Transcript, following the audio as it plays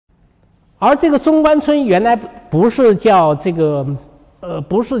而这个中关村原来不是叫这个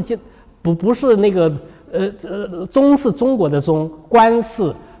不是那个中是中国的中，官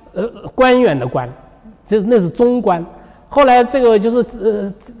是官员的官，那是中官。后来这个就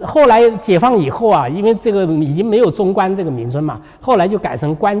是后来解放以后啊，因为这个已经没有中关这个名称嘛，后来就改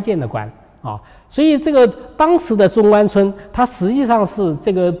成关键的关啊。所以这个当时的中关村，它实际上是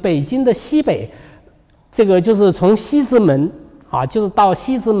这个北京的西北，这个就是从西直门啊，就是到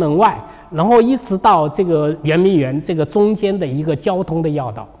西直门外，然后一直到这个圆明园这个中间的一个交通的要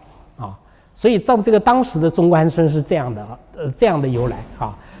道啊。所以当时的中关村是这样的这样的由来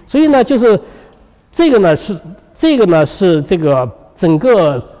啊。所以呢，就是这个呢是这个整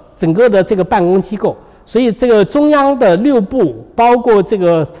个的这个办公机构。所以这个中央的6部，包括这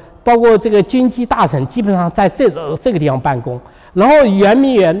个军机大臣，基本上在这个地方办公。然后圆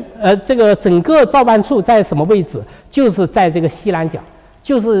明园这个整个造办处在什么位置？就是在这个西南角，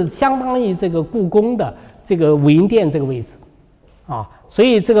就是相当于这个故宫的这个武英殿这个位置啊。所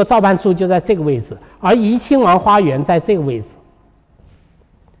以这个造办处就在这个位置，而怡亲王花园在这个位置。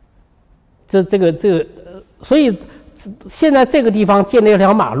所以现在这个地方建了一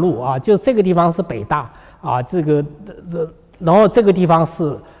条马路啊，就这个地方是北大啊，然后这个地方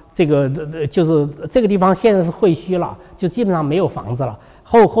是就是这个地方现在是废墟了，就基本上没有房子了。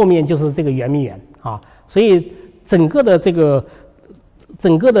后面就是这个圆明园啊，所以整个的这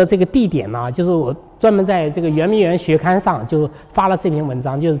个地点呢，就是我专门在这个圆明园学刊上就发了这篇文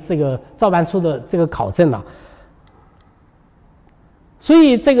章，就是这个造办处的这个考证了。所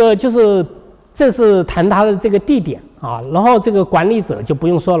以这是谈它的这个地点啊，然后这个管理者就不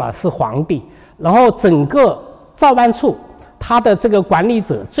用说了，是皇帝。然后整个造办处它的这个管理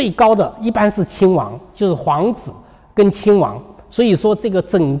者最高的一般是亲王，就是皇子跟亲王。所以说这个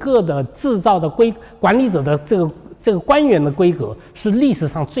整个的制造的管理者的这个官员的规格是历史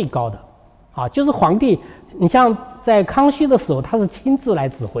上最高的啊，就是皇帝。你像在康熙的时候，他是亲自来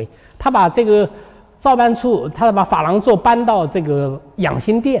指挥，他把这个造办处，他把珐琅座搬到这个养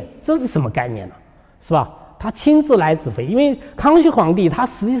心殿，这是什么概念呢？是吧？他亲自来指挥，因为康熙皇帝他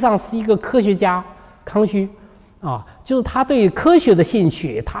实际上是一个科学家，康熙啊，就是他对科学的兴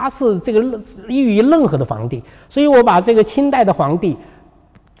趣，他是这个异于任何的皇帝。所以我把这个清代的皇帝，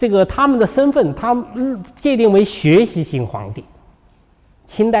这个他们的身份，他们界定为学习型皇帝。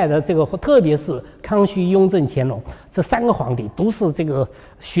清代的这个，特别是康熙、雍正、乾隆这3个皇帝，都是这个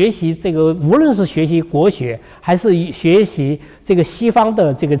学习这个，无论是学习国学，还是学习这个西方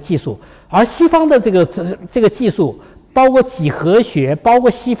的这个技术。而西方的这个技术，包括几何学，包括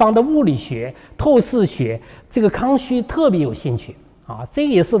西方的物理学、透视学，这个康熙特别有兴趣啊。这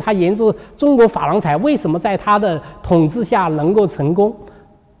也是他研究中国珐琅彩为什么在他的统治下能够成功，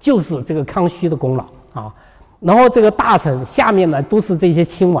就是这个康熙的功劳啊。然后这个大臣下面呢都是这些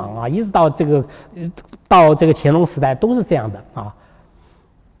亲王啊，一直到这个乾隆时代都是这样的啊。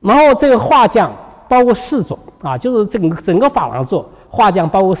然后这个画匠包括4种啊，就是整个珐琅座画匠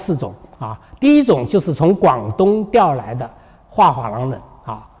包括4种啊。第一种就是从广东调来的画珐琅人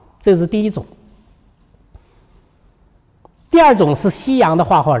啊，这是第一种。第二种是西洋的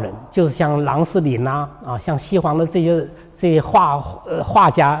画人，就是像郎世宁啊，像西方的这些画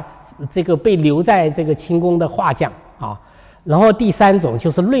家。这个被留在这个清宫的画匠啊，然后第3种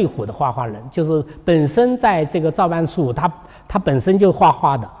就是内湖的画人，就是本身在这个造办处他本身就画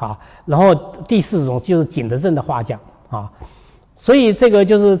画的啊，然后第4种就是景德镇的画匠啊，所以这个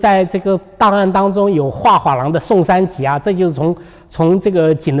就是在这个档案当中有画珐琅的宋三吉啊，这就是从这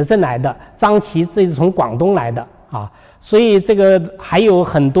个景德镇来的，张琦这是从广东来的啊，所以这个还有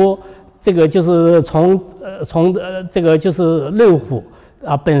很多这个就是从这个就是内湖。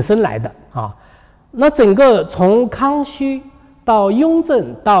本身来的啊，那整个从康熙到雍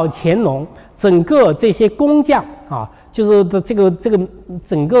正到乾隆，整个这些工匠啊，就是这个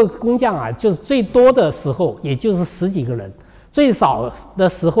整个工匠啊，就是最多的时候也就是10几个人，最少的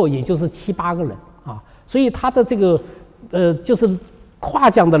时候也就是7、8个人啊，所以他的这个就是画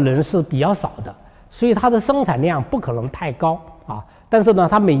匠的人是比较少的，所以它的生产量不可能太高啊。但是呢，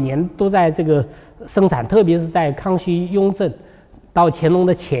它每年都在这个生产，特别是在康熙、雍正。到乾隆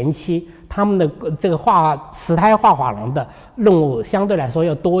的前期，他们的这个瓷胎画珐琅的任务相对来说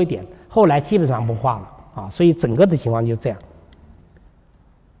要多一点，后来基本上不画了啊，所以整个的情况就这样。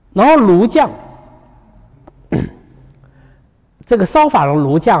然后炉匠，这个烧珐琅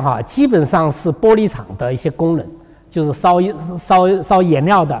炉匠哈，基本上是玻璃厂的一些工人，就是烧颜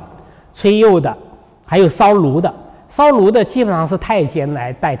料的、吹釉的，还有烧炉的。烧炉的基本上是太监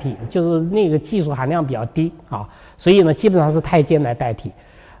来代替，就是那个技术含量比较低啊，所以呢基本上是太监来代替。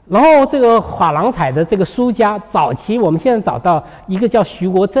然后这个珐琅彩的这个书家，早期我们现在找到一个叫徐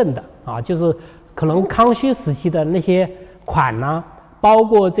国正的啊，就是可能康熙时期的那些款呢、包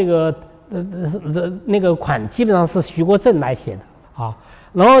括这个那个款，基本上是徐国正来写的啊。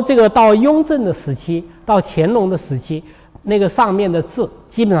然后这个到雍正的时期，到乾隆的时期，那个上面的字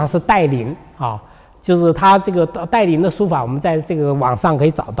基本上是带临啊，就是他这个带临的书法，我们在这个网上可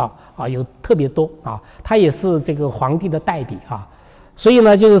以找到啊，有特别多啊，它也是这个皇帝的代笔啊。所以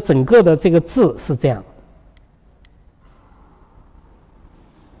呢，就是整个的这个字是这样。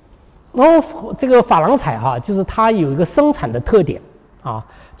然后这个珐琅彩哈，就是它有一个生产的特点啊，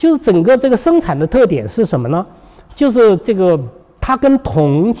就是整个这个生产的特点是什么呢？就是这个它跟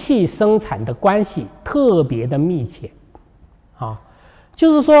铜器生产的关系特别的密切啊，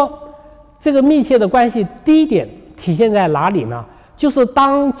就是说这个密切的关系，第一点体现在哪里呢？就是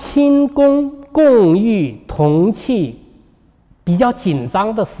当清宫供御铜器比较紧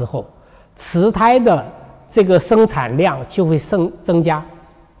张的时候，瓷胎的这个生产量就会增加，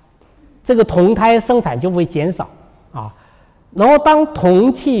这个铜胎生产就会减少啊。然后当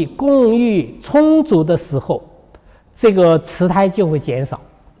铜器供御充足的时候，这个瓷胎就会减少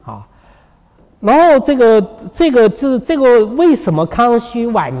啊。然后这个为什么康熙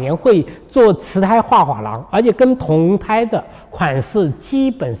晚年会做瓷胎画珐琅，而且跟铜胎的款式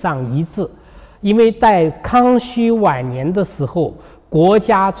基本上一致？因为在康熙晚年的时候，国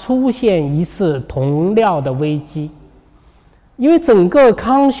家出现一次铜料的危机。因为整个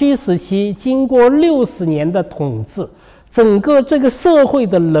康熙时期经过60年的统治，整个这个社会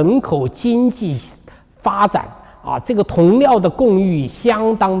的人口经济发展啊，这个铜料的供应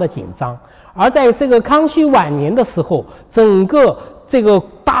相当的紧张。而在这个康熙晚年的时候，整个这个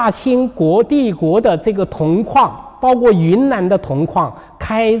大清帝国的这个铜矿，包括云南的铜矿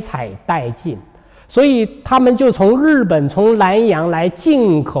开采殆尽。所以他们就从日本、从南洋来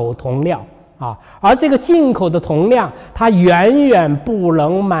进口铜料啊，而这个进口的铜量，它远远不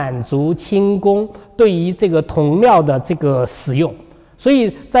能满足清宫对于这个铜料的这个使用。所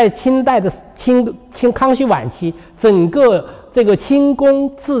以在清代的康熙晚期，整个这个清宫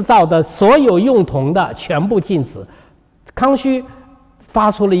制造的所有用铜的全部禁止。康熙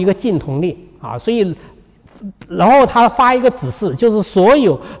发出了一个禁铜令啊，所以。然后他发一个指示，就是所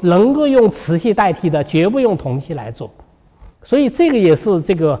有能够用瓷器代替的，绝不用铜器来做。所以这个也是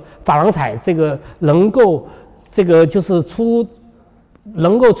这个珐琅彩这个能够这个就是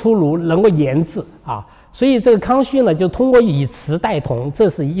能够出炉，能够研制啊。所以这个康熙呢，就通过以瓷代铜，这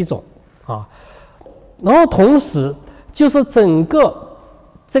是一种啊。然后同时就是整个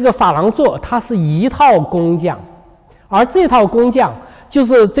这个珐琅座，它是一套工匠，而这套工匠。就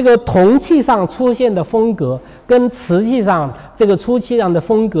是这个铜器上出现的风格跟瓷器上这个出现的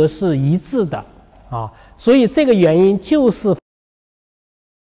风格是一致的啊，所以这个原因就是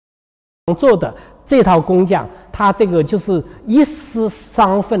做的这套工匠，他这个就是一丝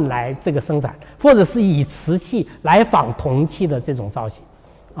商分来这个生产，或者是以瓷器来仿铜器的这种造型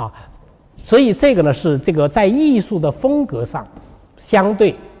啊，所以这个呢是这个在艺术的风格上相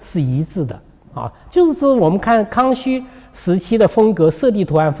对是一致的啊，就是我们看康熙时期的风格，色地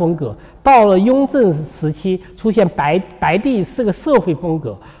图案风格，到了雍正时期出现白地是个社会风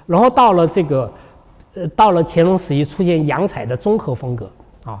格，然后到了到了乾隆时期出现洋彩的综合风格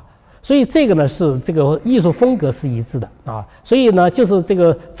啊，所以这个呢是这个艺术风格是一致的啊，所以呢就是这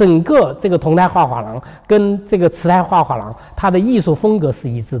个整个这个铜胎画珐琅跟这个瓷胎画珐琅，它的艺术风格是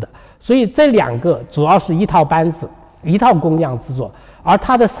一致的，所以这两个主要是一套班子，一套工匠制作，而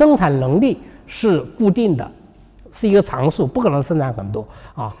它的生产能力是固定的。是一个常数，不可能生产很多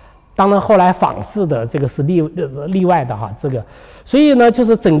啊。当然，后来仿制的这个是例外的哈，这个，所以呢，就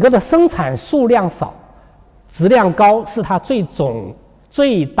是整个的生产数量少，质量高是它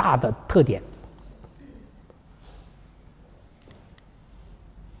最大的特点。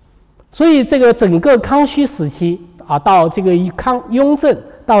所以这个整个康熙时期啊，到这个雍正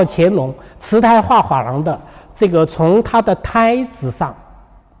到乾隆，瓷胎画珐琅的这个从它的胎质上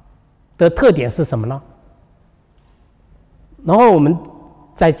的特点是什么呢？然后我们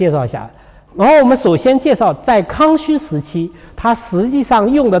再介绍一下，然后我们首先介绍在康熙时期，它实际上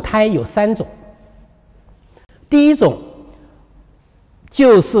用的胎有3种。第一种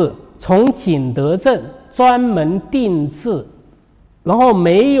就是从景德镇专门定制，然后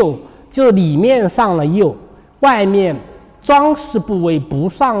没有就里面上了釉，外面装饰部位不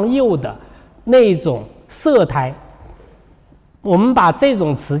上釉的那种色胎，我们把这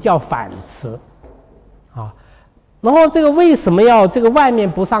种瓷叫反瓷啊。然后这个为什么要这个外面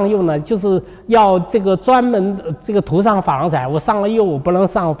不上釉呢？就是要这个专门这个涂上珐琅彩，我上了釉我不能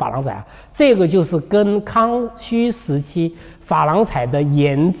上珐琅彩啊。这个就是跟康熙时期珐琅彩的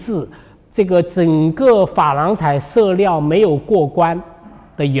研制，这个整个珐琅彩色料没有过关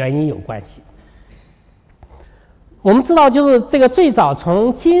的原因有关系。我们知道，就是这个最早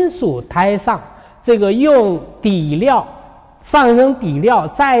从金属胎上，这个用底料上一层底料，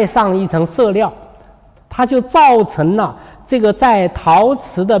再上一层色料，它就造成了这个在陶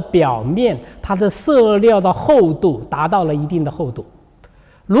瓷的表面，它的色料的厚度达到了一定的厚度。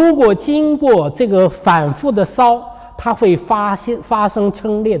如果经过这个反复的烧，它会发生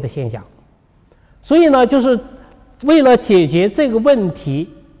皴裂的现象。所以呢，就是为了解决这个问题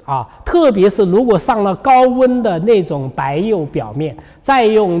啊，特别是如果上了高温的那种白釉表面，再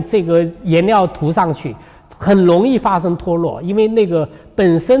用这个颜料涂上去，很容易发生脱落，因为那个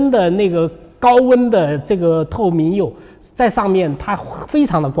本身的那个高温的这个透明釉在上面，它非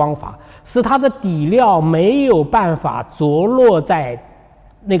常的光滑，使它的底料没有办法着落在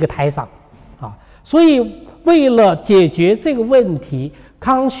那个胎上啊。所以为了解决这个问题，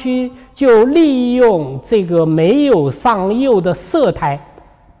康熙就利用这个没有上釉的色胎，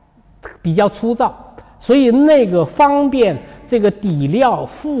比较粗糙，所以那个方便这个底料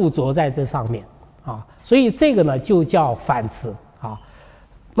附着在这上面啊，所以这个呢就叫反瓷啊。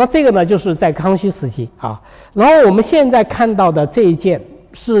那这个呢就是在康熙时期啊。然后我们现在看到的这一件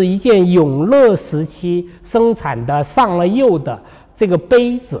是一件永乐时期生产的上了釉的这个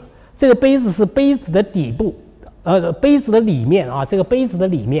杯子，这个杯子是杯子的底部。杯子的里面啊，这个杯子的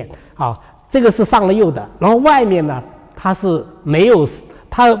里面啊，这个是上了釉的，然后外面呢，它是没有，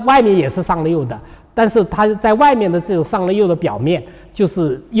它外面也是上了釉的，但是它在外面的这种上了釉的表面，就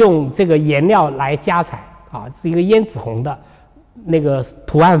是用这个颜料来加彩啊，是一个胭脂红的那个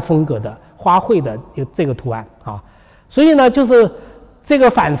图案风格的花卉的这个图案啊，所以呢，就是这个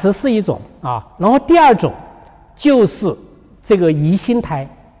反瓷是一种啊，然后第二种就是这个宜兴胎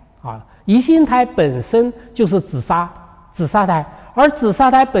啊。宜兴胎本身就是紫砂胎，而紫砂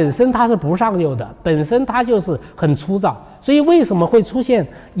胎本身它是不上釉的，本身它就是很粗糙，所以为什么会出现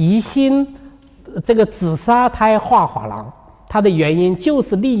宜兴这个紫砂胎画珐琅？它的原因就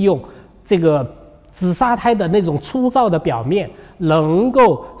是利用这个紫砂胎的那种粗糙的表面，能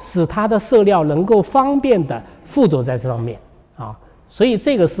够使它的色料能够方便的附着在这上面啊，所以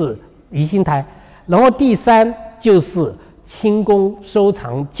这个是宜兴胎。然后第三就是清宫收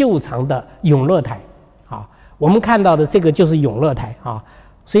藏旧藏的永乐胎啊，我们看到的这个就是永乐胎啊，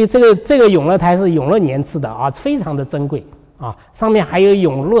所以这个永乐胎是永乐年制的啊，非常的珍贵啊，上面还有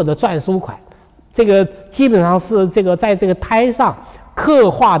永乐的篆书款，这个基本上是这个在这个胎上刻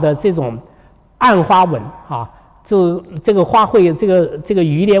画的这种暗花纹啊，就这个花卉这个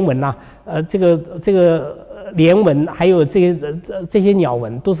鱼帘纹呐、这个莲纹，还有这些鸟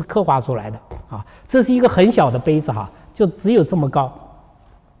纹都是刻画出来的啊，这是一个很小的杯子哈。就只有这么高，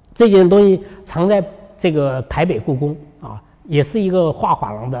这件东西藏在这个台北故宫啊，也是一个画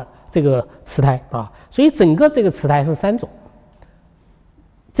珐琅的这个瓷胎啊，所以整个这个瓷胎是3种，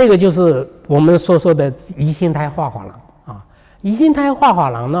这个就是我们所说的宜兴胎画珐琅啊。宜兴胎画珐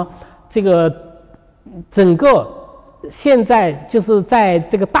琅呢，这个整个现在就是在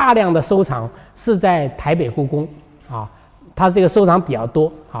这个大量的收藏是在台北故宫啊，它这个收藏比较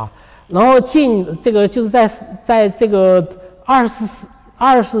多啊。然后这个就是在这个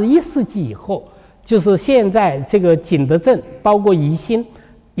21世纪以后，就是现在这个景德镇包括宜兴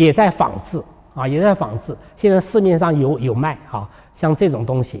也在仿制啊，也在仿制。现在市面上有卖啊，像这种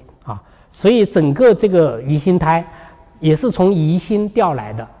东西啊，所以整个这个宜兴胎也是从宜兴调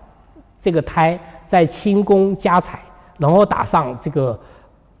来的，这个胎在清宫加彩，然后打上这个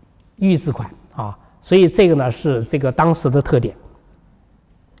玉字款啊，所以这个呢是这个当时的特点。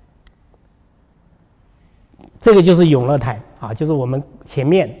这个就是永乐胎啊，就是我们前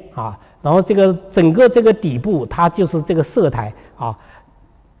面啊，然后这个整个这个底部它就是这个色胎啊，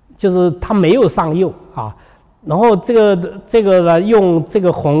就是它没有上釉啊，然后这个呢用这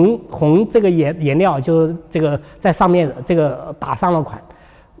个红这个颜料，就是这个在上面这个打上了款。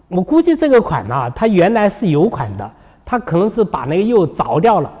我估计这个款啊，它原来是有款的，它可能是把那个釉凿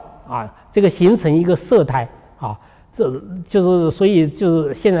掉了啊，这个形成一个色胎啊，这就是所以就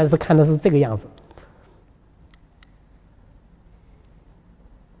是现在是看的是这个样子。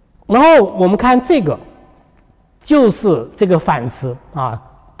然后我们看这个，就是这个反瓷啊。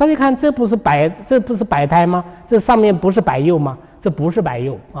大家看，这不是白胎吗？这上面不是白釉吗？这不是白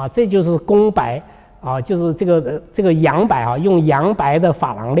釉啊，这就是公白啊，就是这个洋白啊，用洋白的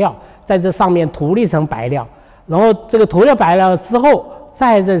珐琅料在这上面涂了一层白料，然后这个涂了白料之后，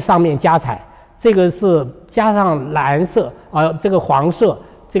在这上面加彩，这个是加上蓝色啊，这个黄色，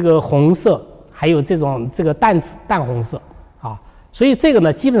这个红色，还有这个淡红色。所以这个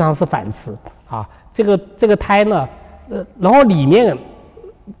呢，基本上是反瓷啊。这个胎呢，然后里面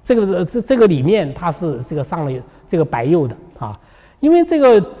这个里面它是这个上了这个白釉的啊，因为这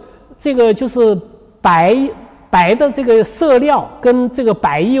个就是白的这个色料跟这个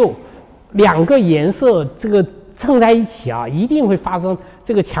白釉两个颜色这个衬在一起啊，一定会发生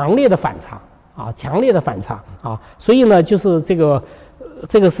这个强烈的反差啊，强烈的反差啊，所以呢，就是这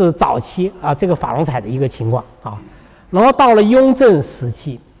个是早期啊这个珐琅彩的一个情况啊，然后到了雍正时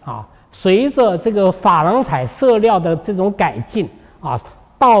期啊，随着这个珐琅彩色料的这种改进啊，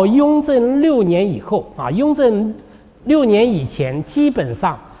到雍正6年以后啊，雍正6年以前基本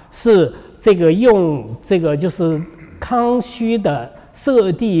上是这个用这个就是康熙的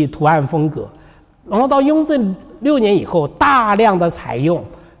色地图案风格，然后到雍正6年以后，大量的采用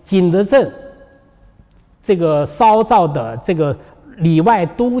景德镇这个烧造的这个里外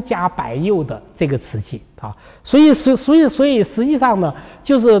都加白釉的这个瓷器啊，所以实际上呢，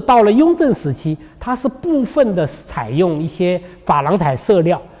就是到了雍正时期，它是部分的采用一些珐琅彩色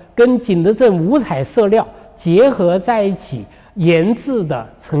料跟景德镇五彩色料结合在一起研制的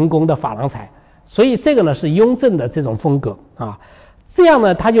成功的珐琅彩，所以这个呢是雍正的这种风格啊，这样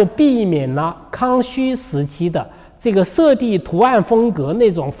呢它就避免了康熙时期的这个色地图案风格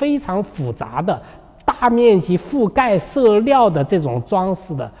那种非常复杂的大面积覆盖色料的这种装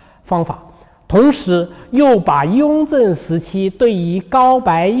饰的方法，同时又把雍正时期对于高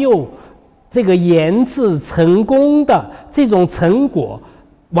白釉这个研制成功的这种成果，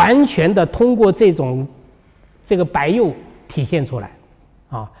完全的通过这个白釉体现出来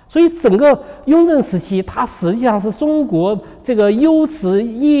啊，所以整个雍正时期，它实际上是中国这个优瓷、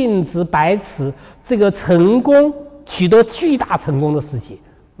硬瓷、白瓷这个取得巨大成功的时期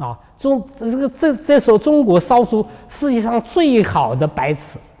啊。这时候中国烧出世界上最好的白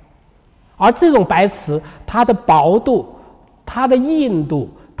瓷，而这种白瓷，它的薄度、它的硬度、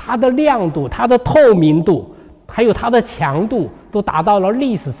它的亮度、它的透明度，还有它的强度，都达到了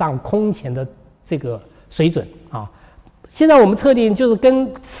历史上空前的这个水准啊。现在我们测定，就是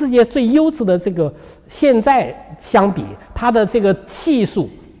跟世界最优质的这个现在相比，它的这个系数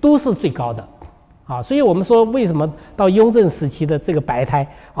都是最高的啊。所以我们说，为什么到雍正时期的这个白胎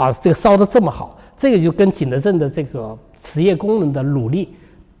啊，这个烧得这么好，这个就跟景德镇的这个瓷业工人的努力，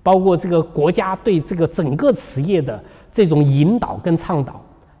包括这个国家对这个整个瓷业的这种引导跟倡导，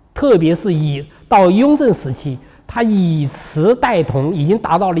特别是到雍正时期，它以瓷代铜已经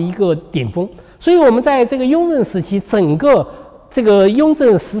达到了一个顶峰。所以我们在这个雍正时期，整个这个雍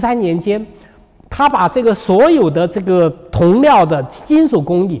正13年间，他把这个所有的这个铜料的金属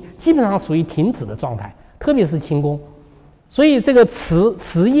工艺基本上属于停止的状态，特别是轻工。所以这个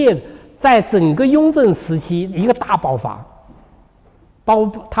瓷业在整个雍正时期一个大爆发，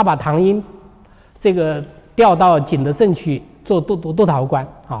他把唐英这个调到景德镇去做督陶官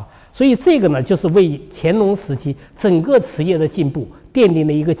啊，所以这个呢就是为乾隆时期整个瓷业的进步奠定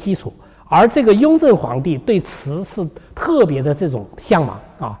了一个基础。而这个雍正皇帝对瓷是特别的这种向往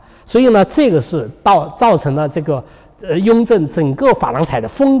啊，所以呢，这个是造成了这个雍正整个珐琅彩的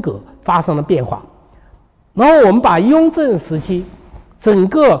风格发生了变化。然后我们把雍正时期整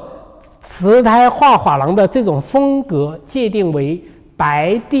个瓷胎画珐琅的这种风格界定为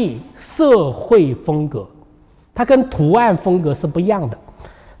白地社会风格，它跟图案风格是不一样的。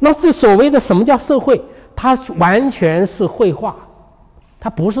那这所谓的什么叫社会？它完全是绘画，它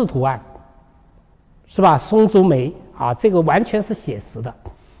不是图案。是吧？松竹梅啊，这个完全是写实的。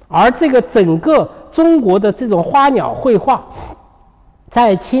而这个整个中国的这种花鸟绘画，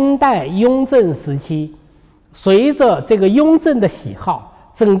在清代雍正时期，随着这个雍正的喜好，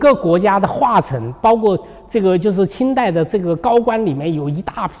整个国家的画城，包括这个就是清代的这个高官里面有一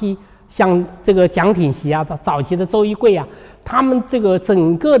大批，像这个蒋挺锡啊，早期的周一桂啊，他们这个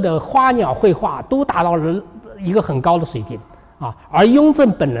整个的花鸟绘画都达到了一个很高的水平啊。而雍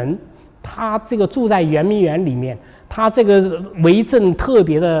正本人，他这个住在圆明园里面，他这个为政特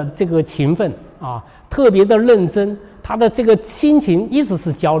别的这个勤奋啊，特别的认真，他的这个心情一直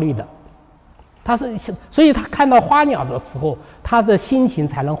是焦虑的，所以他看到花鸟的时候，他的心情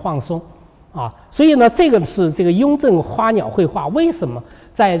才能放松啊。所以呢，这个是这个雍正花鸟绘画为什么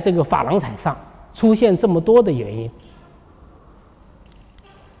在这个珐琅彩上出现这么多的原因。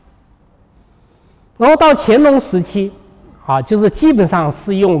然后到乾隆时期啊，就是基本上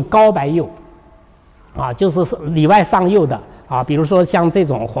是用高白釉，啊，就是里外上釉的啊，比如说像这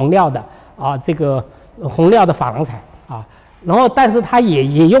种红料的啊，这个红料的珐琅彩啊，然后但是它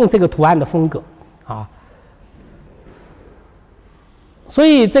也用这个图案的风格啊，所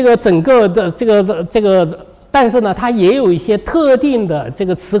以这个整个的这个，但是呢，它也有一些特定的这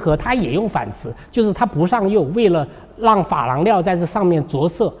个瓷盒，它也用反瓷，就是它不上釉，为了让珐琅料在这上面着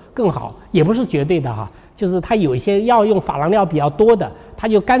色更好，也不是绝对的哈。就是它有一些要用珐琅料比较多的，它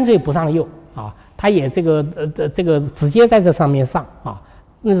就干脆不上釉啊，它也这个直接在这上面上啊，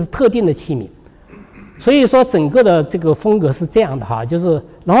那是特定的器皿。所以说整个的这个风格是这样的哈，就是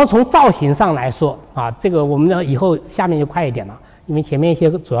然后从造型上来说啊，这个我们呢以后下面就快一点了，因为前面一些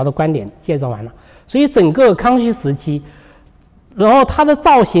主要的观点介绍完了。所以整个康熙时期，然后它的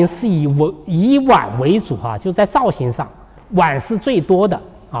造型是以碗为主哈，就在造型上碗是最多的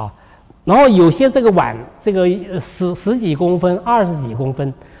啊。然后有些这个碗这个十几公分、20几公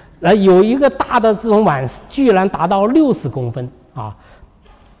分，有一个大的这种碗居然达到60公分啊。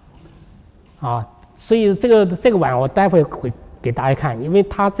所以这个碗我待会会给大家看，因为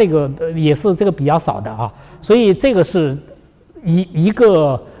它这个也是这个比较少的啊，所以这个是一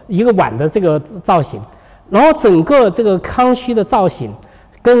个碗的这个造型，然后整个这个康熙的造型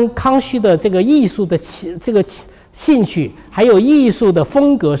跟康熙的这个艺术的兴趣还有艺术的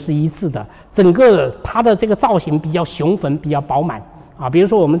风格是一致的，整个它的这个造型比较雄浑，比较饱满啊。比如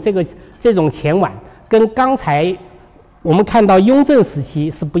说我们这种前碗跟刚才我们看到雍正时期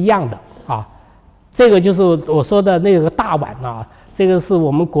是不一样的啊。这个就是我说的那个大碗啊，这个是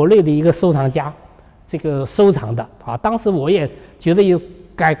我们国内的一个收藏家，这个收藏的啊。当时我也觉得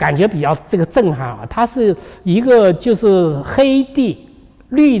感觉比较这个震撼啊，它是一个就是黑地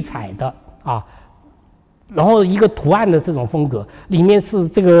绿彩的啊，然后一个图案的这种风格，里面是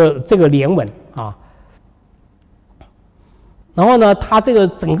这个连纹啊。然后呢，它这个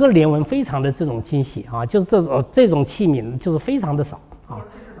整个连纹非常的这种精细啊，就是这种器皿就是非常的少啊。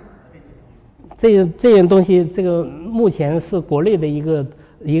这件东西，这个目前是国内的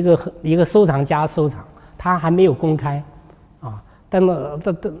一个收藏家收藏，他还没有公开，啊，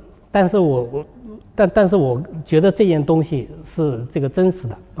但是我觉得这件东西是这个真实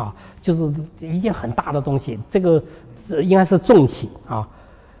的啊，就是一件很大的东西，这个应该是重器啊，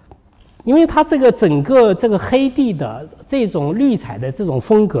因为它这个整个这个黑地的这种绿彩的这种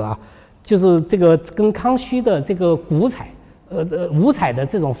风格啊，就是这个跟康熙的这个古彩。五彩的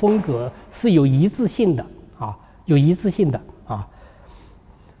这种风格是有一致性的啊，有一致性的啊。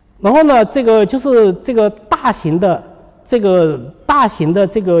然后呢，这个就是这个大型的这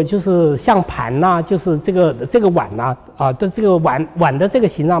个就是像盘呐、就是这个碗呐的这个碗的这个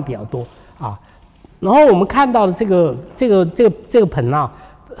形状比较多啊。然后我们看到的这个盆呐、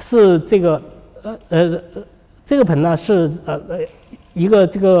是这个这个盆呢是一个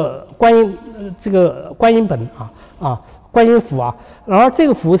这个观音盆观音符啊，然后这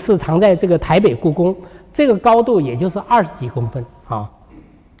个符是藏在这个台北故宫，这个高度也就是20几公分啊。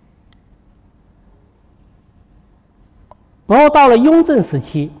然后到了雍正时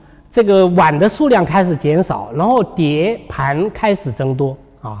期，这个碗的数量开始减少，然后碟盘开始增多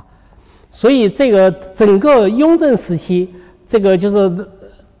啊，所以这个整个雍正时期，这个就是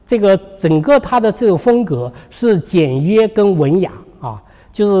这个整个它的这种风格是简约跟文雅啊，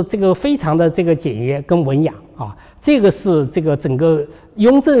就是这个非常的这个简约跟文雅啊。这个是这个整个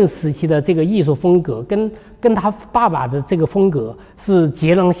雍正时期的这个艺术风格，跟他爸爸的这个风格是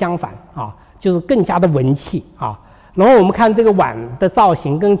截然相反啊，就是更加的文气啊。然后我们看这个碗的造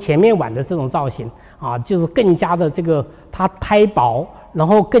型跟前面碗的这种造型啊，就是更加的这个它胎薄，然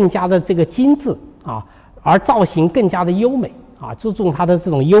后更加的这个精致啊，而造型更加的优美啊，注重它的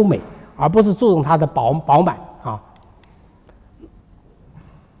这种优美，而不是注重它的饱满啊。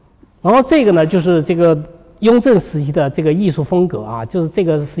然后这个呢，就是这个雍正时期的这个艺术风格啊，就是这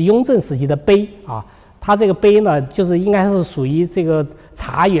个是雍正时期的杯啊，它这个杯呢，就是应该是属于这个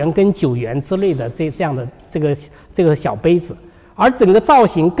茶园跟酒园之类的这样的这个小杯子，而整个造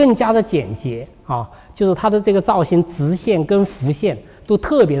型更加的简洁啊，就是它的这个造型直线跟弧线都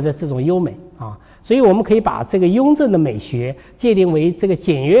特别的这种优美啊，所以我们可以把这个雍正的美学界定为这个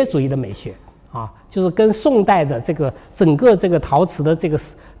简约主义的美学啊，就是跟宋代的这个整个这个陶瓷的这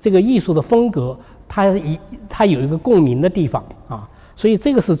个艺术的风格。它有一个共鸣的地方啊，所以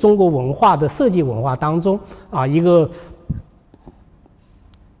这个是中国文化的设计文化当中啊一个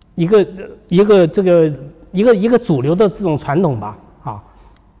主流的这种传统吧啊。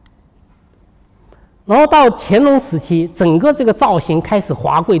然后到乾隆时期，整个这个造型开始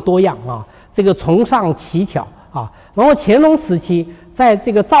华贵多样啊，这个崇尚奇巧啊。然后乾隆时期，在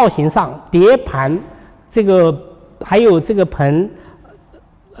这个造型上，碟盘这个还有这个盆。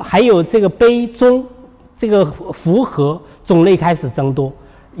还有这个杯中，这个符合种类开始增多，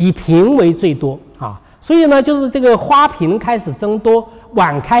以瓶为最多啊。所以呢，就是这个花瓶开始增多，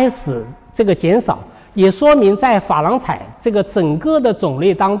碗开始这个减少，也说明在珐琅彩这个整个的种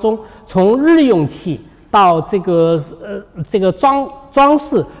类当中，从日用器到这个装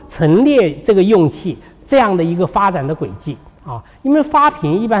饰陈列这个用器这样的一个发展的轨迹啊。因为花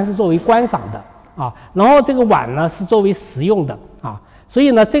瓶一般是作为观赏的啊，然后这个碗呢是作为食用的啊，所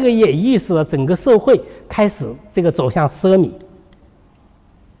以呢这个也预示了整个社会开始这个走向奢靡。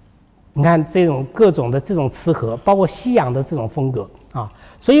你看这种各种的这种词合，包括西洋的这种风格啊，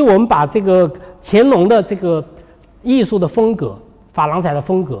所以我们把这个乾隆的这个艺术的风格、珐琅彩的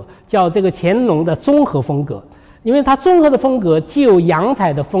风格叫这个乾隆的综合风格，因为它综合的风格既有洋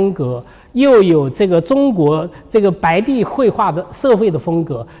彩的风格，又有这个中国这个白地绘画的社会的风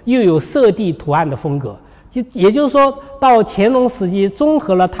格，又有色地图案的风格，也就是说到乾隆时期综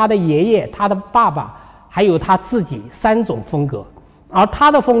合了他的爷爷、他的爸爸还有他自己3种风格。而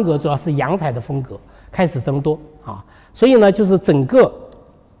他的风格主要是洋彩的风格开始增多啊，所以呢，就是整个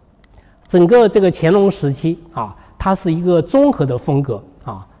这个乾隆时期啊，它是一个综合的风格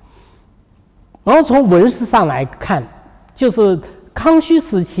啊。然后从纹饰上来看，就是康熙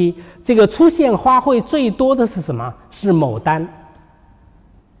时期这个出现花卉最多的是什么？是牡丹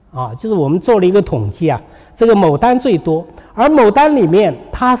啊，就是我们做了一个统计啊，这个牡丹最多，而牡丹里面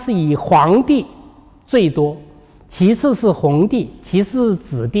它是以黄地最多。其次是红地，其次是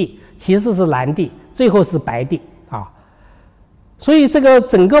紫地，其次是蓝地，最后是白地啊。所以这个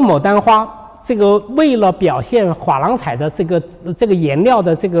整个牡丹花，这个为了表现珐琅彩的这个颜料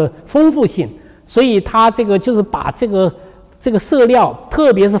的这个丰富性，所以它这个就是把这个色料，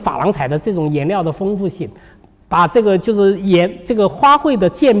特别是珐琅彩的这种颜料的丰富性，把这个就是这个花卉的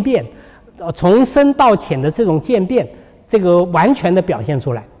渐变，从深到浅的这种渐变，这个完全的表现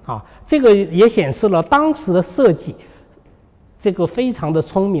出来。啊，这个也显示了当时的设计，这个非常的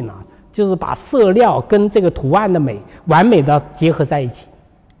聪明啊，就是把色料跟这个图案的美完美的结合在一起，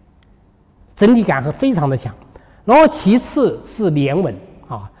整体感非常的强。然后其次是联纹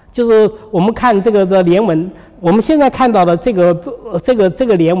啊，就是我们看这个的联纹，我们现在看到的这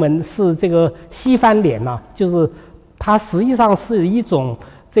个联纹是这个西番莲啊，就是它实际上是一种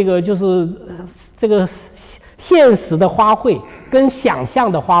这个就是这个现实的花卉跟想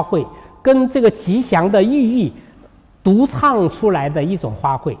象的花卉跟这个吉祥的寓意独唱出来的一种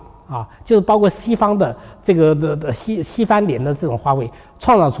花卉啊，就是包括西方的这个西番莲的这种花卉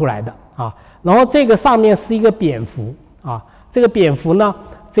创造出来的啊。然后这个上面是一个蝙蝠啊，这个蝙蝠呢，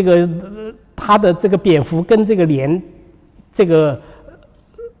这个它的这个蝙蝠跟这个莲这个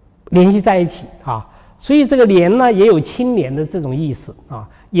联系在一起啊，所以这个莲呢也有清廉的这种意思啊，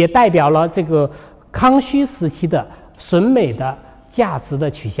也代表了这个康熙时期的审美的价值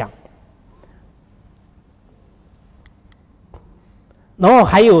的取向。然后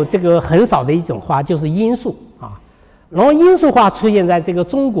还有这个很少的一种花就是罂粟啊，然后罂粟花出现在这个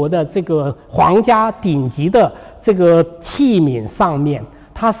中国的这个皇家顶级的这个器皿上面，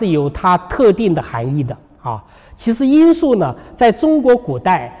它是有它特定的含义的啊。其实罂粟呢，在中国古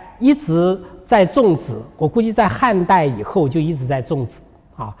代一直在种植，我估计在汉代以后就一直在种植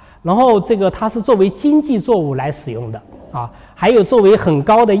啊。然后这个它是作为经济作物来使用的啊，还有作为很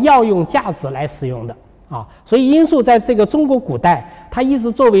高的药用价值来使用的啊。所以罂粟在这个中国古代，它一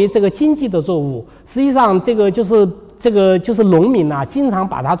直作为这个经济的作物，实际上这个就是农民啊，经常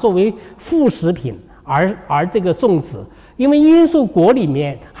把它作为副食品而这个种植，因为罂粟果里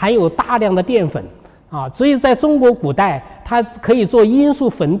面含有大量的淀粉啊，所以在中国古代它可以做罂粟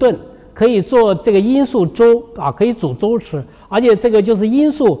粉炖，可以做这个罂粟粥啊，可以煮粥吃，而且这个就是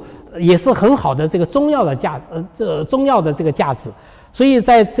罂粟也是很好的这个中药的中药的这个价值。所以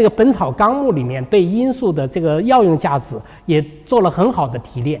在这个《本草纲目》里面对罂粟的这个药用价值也做了很好的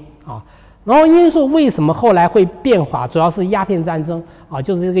提炼啊。然后罂粟为什么后来会变化，主要是鸦片战争啊，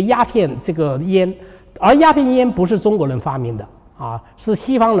就是这个鸦片这个烟，而鸦片烟不是中国人发明的啊，是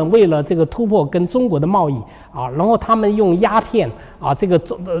西方人为了这个突破跟中国的贸易啊，然后他们用鸦片啊，这个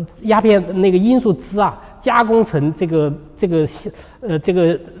鸦片那个罂粟汁啊，加工成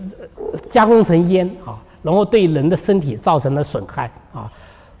加工成烟啊。然后对人的身体造成了损害啊，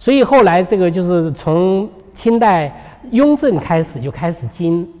所以后来这个就是从清代雍正开始就开始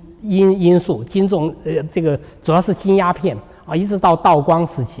禁罂粟，禁种这个主要是禁鸦片啊，一直到道光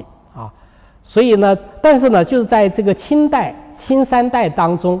时期啊。所以呢，但是呢，就是在这个清3代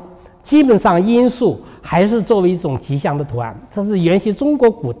当中，基本上罂粟还是作为一种吉祥的图案，它是沿袭中国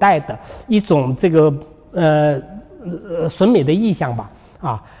古代的一种这个审美的意象吧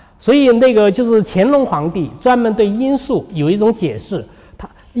啊。所以那个就是乾隆皇帝专门对罂粟有一种解释，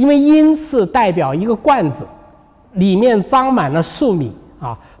因为罂是代表一个罐子，里面装满了粟米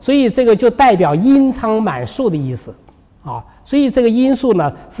啊，所以这个就代表阴仓满粟的意思啊。所以这个罂粟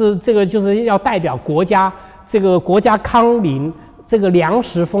呢，是这个就是要代表国家康宁，这个粮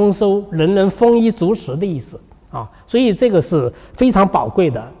食丰收，人人丰衣足食的意思啊。所以这个是非常宝贵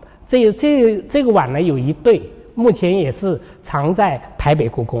的。这个碗呢有一对。目前也是藏在台北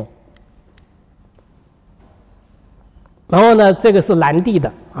故宫。然后呢，这个是蓝地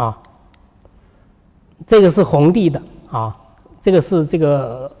的啊，这个是红地的啊，这个是这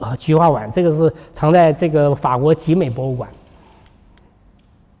个菊花碗，这个是藏在这个法国集美博物馆。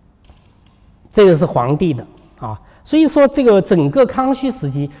这个是黄地的啊，所以说这个整个康熙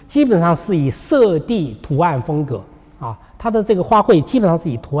时期基本上是以色地图案风格啊，它的这个花卉基本上是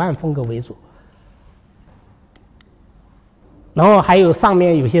以图案风格为主。然后还有上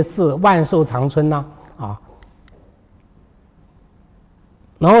面有些字“万寿长春”呐啊，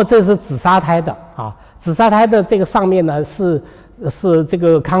然后这是紫砂胎的啊，紫砂胎的这个上面呢是这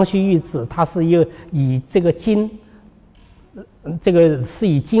个康熙御制，它是以这个金，这个是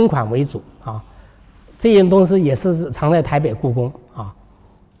以金款为主啊，这件东西也是藏在台北故宫啊。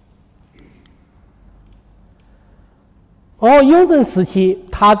然后雍正时期，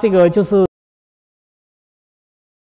它这个就是。